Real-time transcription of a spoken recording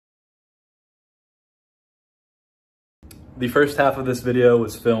The first half of this video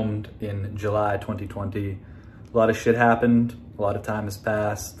was filmed in July 2020. A lot of shit happened, a lot of time has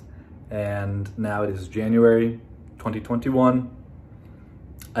passed, and now it is January 2021.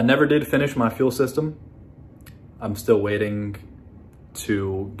 I never did finish my fuel system. I'm still waiting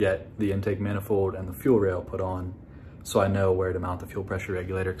to get the intake manifold and the fuel rail put on so I know where to mount the fuel pressure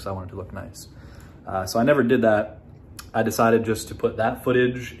regulator because I want it to look nice. So I never did that. I decided just to put that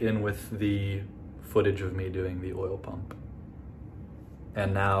footage in with the footage of me doing the oil pump.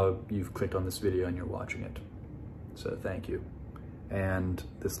 And now you've clicked on this video and you're watching it. So thank you. And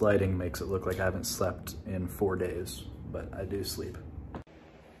this lighting makes it look like I haven't slept in 4 days, but I do sleep.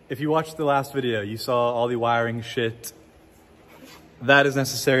 If you watched the last video, you saw all the wiring shit that is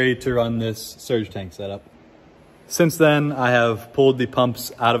necessary to run this surge tank setup. Since then, I have pulled the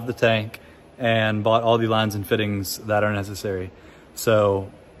pumps out of the tank and bought all the lines and fittings that are necessary.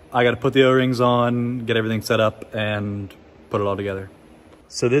 So I got to put the O-rings on, get everything set up, and put it all together.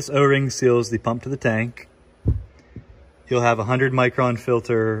 So this O-ring seals the pump to the tank. You'll have a 100 micron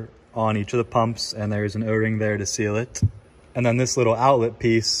filter on each of the pumps, and there's an O-ring there to seal it. And then this little outlet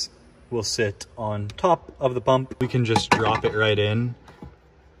piece will sit on top of the pump. We can just drop it right in,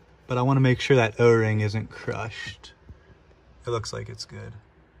 but I want to make sure that O-ring isn't crushed. It looks like it's good.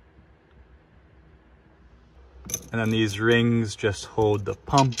 And then these rings just hold the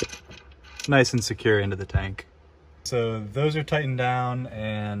pump nice and secure into the tank. So those are tightened down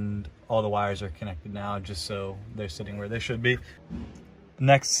and all the wires are connected now just so they're sitting where they should be.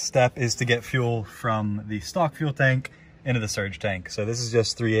 Next step is to get fuel from the stock fuel tank into the surge tank. So this is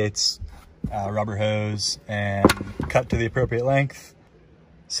just 3/8 rubber hose and cut to the appropriate length.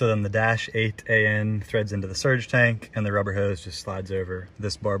 So then the -8 AN threads into the surge tank and the rubber hose just slides over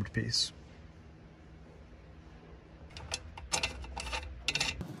this barbed piece.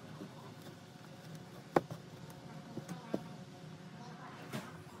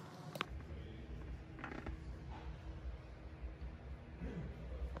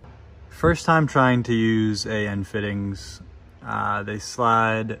 First time trying to use AN fittings, they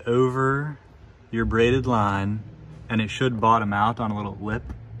slide over your braided line and it should bottom out on a little lip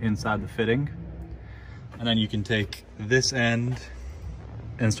inside the fitting. And then you can take this end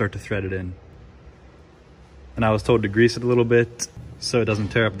and start to thread it in. And I was told to grease it a little bit so it doesn't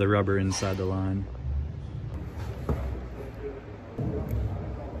tear up the rubber inside the line.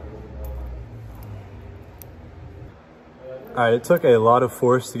 All right, it took a lot of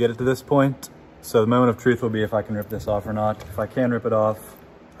force to get it to this point. So the moment of truth will be if I can rip this off or not. If I can rip it off,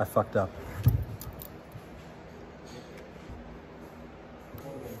 I fucked up.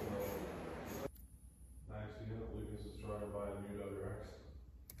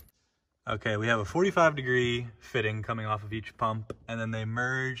 Okay, we have a 45-degree fitting coming off of each pump, and then they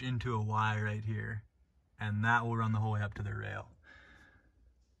merge into a Y right here, and that will run the whole way up to the rail.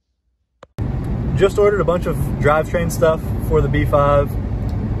 Just ordered a bunch of drivetrain stuff for the B5.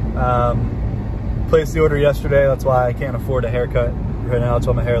 Placed the order yesterday, that's why I can't afford a haircut right now. That's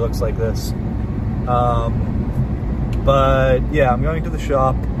why my hair looks like this. But yeah, I'm going to the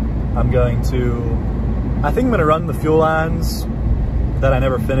shop. I think I'm gonna run the fuel lines that I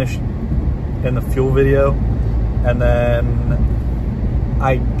never finished in the fuel video. And then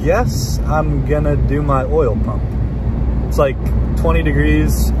I guess I'm gonna do my oil pump. It's like 20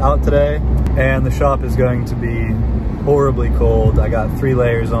 degrees out today and the shop is going to be horribly cold. I got 3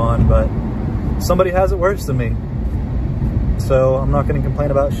 layers on, but somebody has it worse than me. So I'm not gonna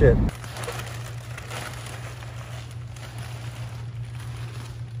complain about shit.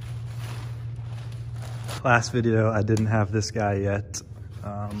 Last video, I didn't have this guy yet.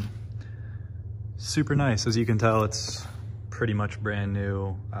 Super nice. As you can tell, it's pretty much brand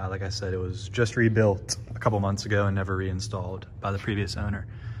new. Like I said, it was just rebuilt a couple months ago and never reinstalled by the previous owner.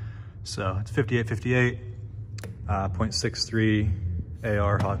 So it's 5858, 0.63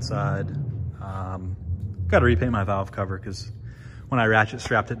 AR hot side. Got to repaint my valve cover because when I ratchet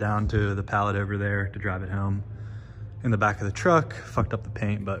strapped it down to the pallet over there to drive it home in the back of the truck, fucked up the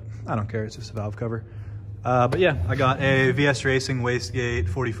paint, but I don't care, it's just a valve cover. But yeah, I got a VS Racing wastegate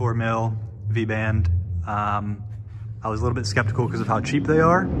 44 mil V-band. I was a little bit skeptical because of how cheap they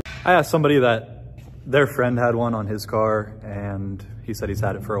are. I asked somebody that their friend had one on his car and he said he's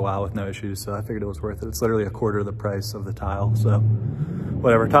had it for a while with no issues, so I figured it was worth it. It's literally 1/4 the price of the tile, so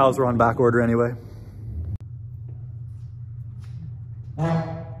whatever. Tiles were on back order anyway.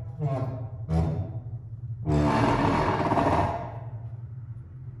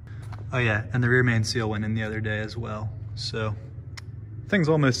 Oh yeah, and the rear main seal went in the other day as well. So things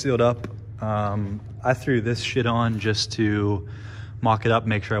almost sealed up. I threw this shit on just to mock it up,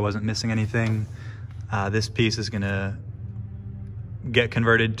 make sure I wasn't missing anything. This piece is gonna get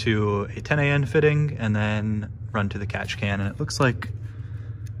converted to a 10AN fitting and then run to the catch can. And it looks like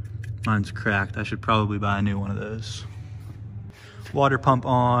mine's cracked. I should probably buy a new one of those. Water pump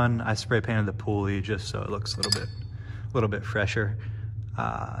on. I spray painted the pulley just so it looks a little bit fresher.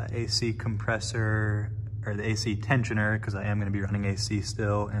 AC compressor, or the AC tensioner, because I am going to be running AC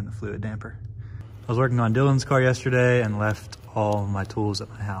still, and the fluid damper. I was working on Dylan's car yesterday and left all my tools at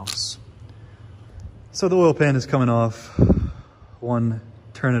my house. So the oil pan is coming off one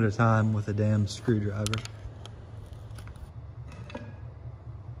turn at a time with a damn screwdriver.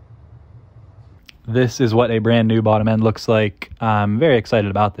 This is what a brand new bottom end looks like. I'm very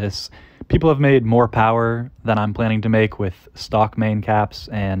excited about this. People have made more power than I'm planning to make with stock main caps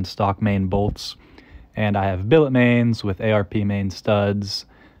and stock main bolts. And I have billet mains with ARP main studs.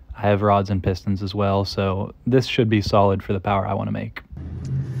 I have rods and pistons as well, so this should be solid for the power I want to make.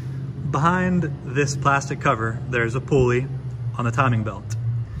 Behind this plastic cover, there's a pulley on the timing belt.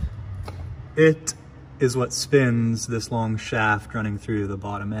 It is what spins this long shaft running through the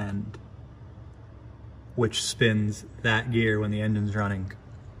bottom end, which spins that gear when the engine's running.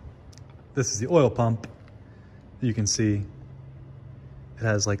 This is the oil pump. You can see it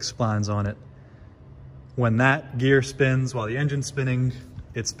has like splines on it. When that gear spins while the engine's spinning,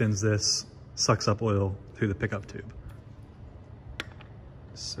 it spins this, sucks up oil through the pickup tube.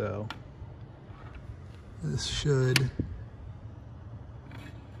 So this should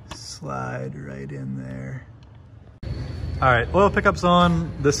slide right in there. All right, oil pickup's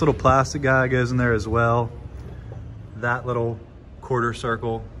on. This little plastic guy goes in there as well. That little quarter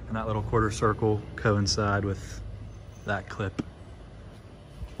circle and that little quarter circle coincide with that clip.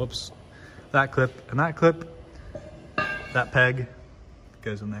 Whoops. That clip and that clip, that peg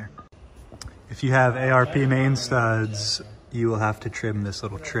goes in there. If you have ARP main studs, you will have to trim this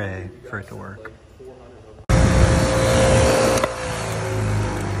little tray for it to work.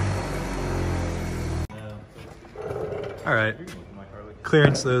 All right,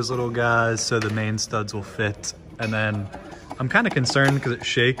 clearance those little guys so the main studs will fit. And then I'm kind of concerned because it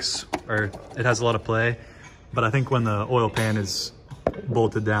shakes, or it has a lot of play, but I think when the oil pan is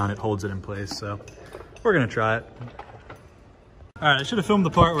bolted down, it holds it in place. So we're gonna try it. All right, I should have filmed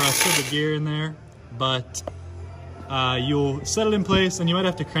the part where I slid the gear in there, but you'll set it in place and you might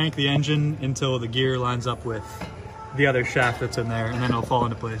have to crank the engine until the gear lines up with the other shaft that's in there, and then it'll fall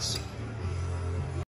into place.